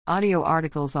Audio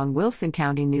articles on Wilson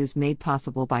County News made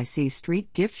possible by C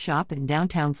Street Gift Shop in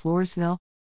downtown Floresville.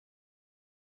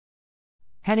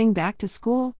 Heading back to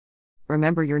school?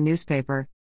 Remember your newspaper.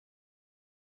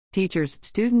 Teachers,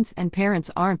 students, and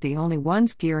parents aren't the only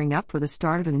ones gearing up for the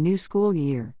start of a new school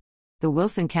year. The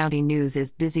Wilson County News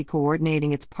is busy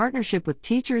coordinating its partnership with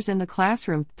teachers in the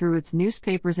classroom through its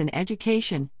Newspapers in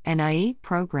Education (NIE)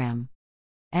 program.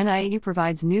 NIE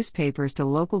provides newspapers to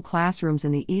local classrooms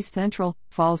in the East Central,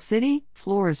 Falls City,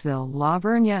 Floresville, La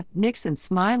Vernia, Nixon,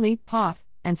 Smiley, Poth,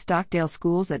 and Stockdale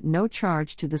schools at no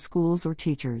charge to the schools or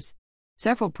teachers.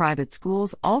 Several private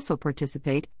schools also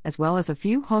participate, as well as a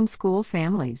few homeschool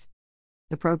families.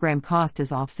 The program cost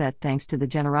is offset thanks to the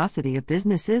generosity of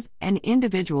businesses and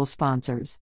individual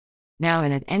sponsors. Now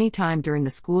and at any time during the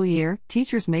school year,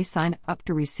 teachers may sign up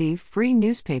to receive free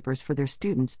newspapers for their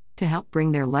students to help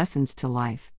bring their lessons to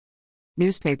life.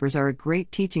 Newspapers are a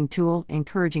great teaching tool,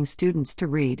 encouraging students to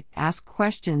read, ask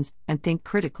questions, and think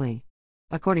critically.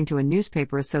 According to a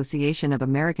Newspaper Association of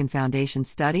American Foundation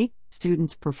study,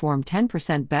 students perform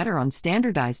 10% better on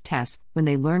standardized tests when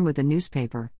they learn with a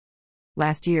newspaper.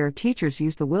 Last year, teachers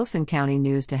used the Wilson County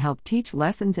News to help teach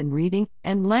lessons in reading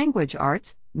and language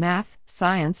arts, math,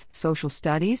 science, social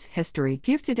studies, history,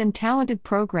 gifted and talented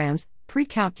programs,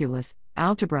 pre-calculus,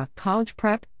 algebra, college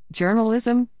prep,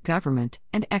 journalism, government,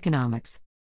 and economics.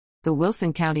 The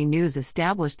Wilson County News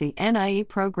established the NIE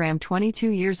program 22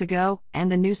 years ago, and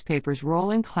the newspaper's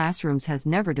role in classrooms has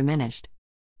never diminished.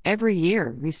 Every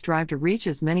year, we strive to reach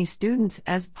as many students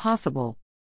as possible.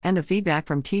 And the feedback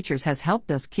from teachers has helped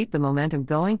us keep the momentum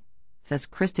going, says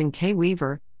Kristen K.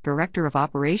 Weaver, Director of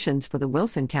Operations for the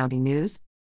Wilson County News.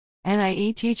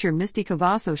 NIE teacher Misty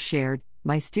Cavazos shared,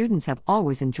 "My students have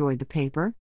always enjoyed the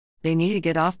paper. They need to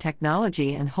get off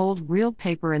technology and hold real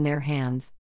paper in their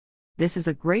hands. This is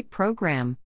a great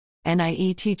program."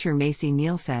 NIE teacher Macy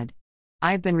Neal said,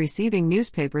 "I've been receiving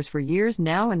newspapers for years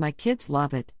now and my kids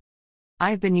love it.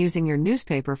 I've been using your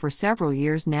newspaper for several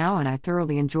years now and I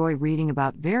thoroughly enjoy reading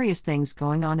about various things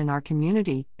going on in our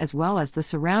community, as well as the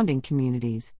surrounding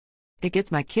communities. It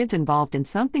gets my kids involved in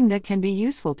something that can be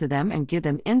useful to them and give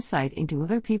them insight into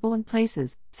other people and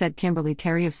places," said Kimberly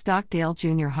Terry of Stockdale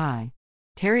Junior High.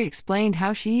 Terry explained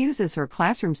how she uses her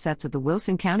classroom sets of the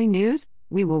Wilson County News.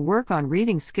 "We will work on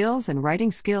reading skills and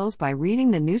writing skills by reading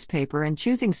the newspaper and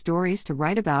choosing stories to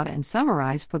write about and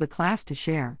summarize for the class to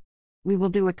share. We will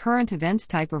do a current events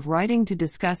type of writing to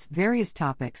discuss various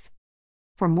topics."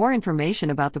 For more information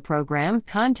about the program,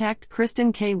 contact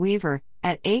Kristen K. Weaver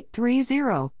at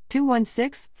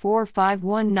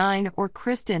 830-216-4519 or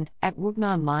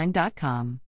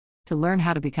kristen@woognonline.com. To learn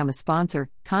how to become a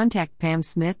sponsor, contact Pam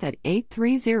Smith at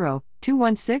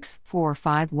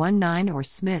 830-216-4519 or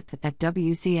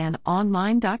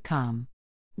smith@wcnonline.com.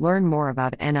 Learn more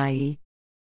about NIE.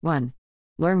 1.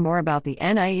 Learn more about the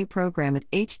NIE program at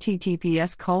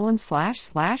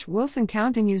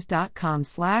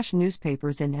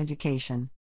https://wilsoncountynews.com/newspapers in education.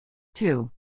 2.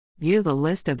 View the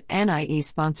list of NIE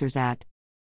sponsors at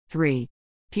 3.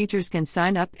 Teachers can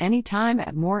sign up anytime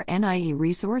at more NIE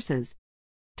resources.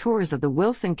 Tours of the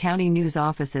Wilson County News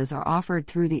offices are offered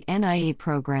through the NIE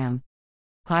program.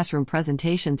 Classroom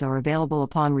presentations are available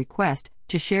upon request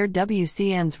to share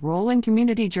WCN's role in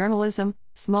community journalism,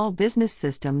 small business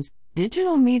systems,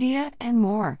 digital media, and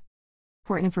more.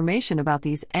 For information about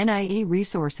these NIE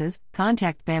resources,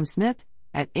 contact Pam Smith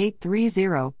at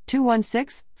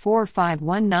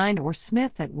 830-216-4519 or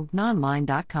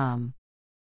smith@woognonline.com.